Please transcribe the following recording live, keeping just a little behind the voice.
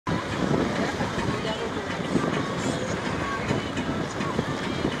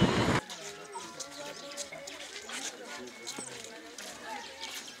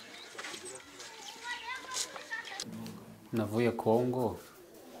navuye Congo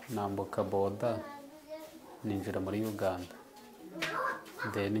nambuka boda ninjira muri Uganda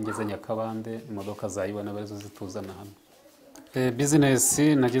ngeze Nyakabande imodoka zayibona barizo zituzana hano. Business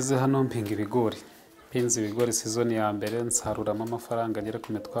nageze hano mpinga ibigori. Pinze ibigori season ya mbere nsaruramo amafaranga agera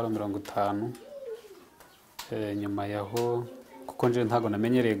ku mitwaro 50. Nyuma yaho kuko nje ntago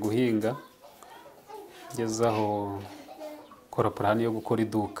namenyereye guhinga ngezaho kora plan yo gukora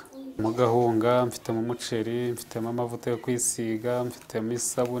iduka. Mu gahunga mfitemo umuceri, mfitemo amavuta yo kwisiga, mfitemo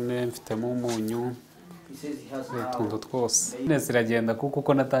isabune, mfitemo umunyu. Tundu twose ziragenda kuko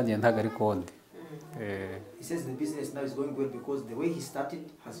uko natangiye ntago ari konde. He says the business now is going well because the way he started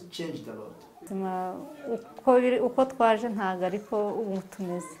has changed a lot. Uko twaje ntago ariko ubu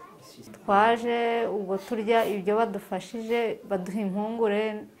tumeze. Twaje ubwo turya ibyo badufashije baduha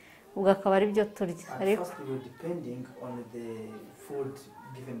impungure ugakaba ari byo turya. Ariko we were depending on the food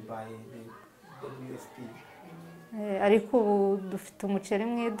given by the WFP. Ariko ubu dufite umuceri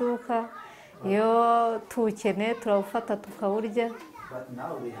mu iduka iyo tuwukeneye turawufata tukawurya. But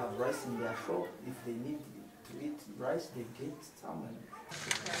now they have rice in their shop. If they need to eat rice, they get some.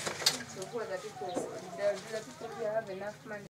 So who are the people? The people who have enough money.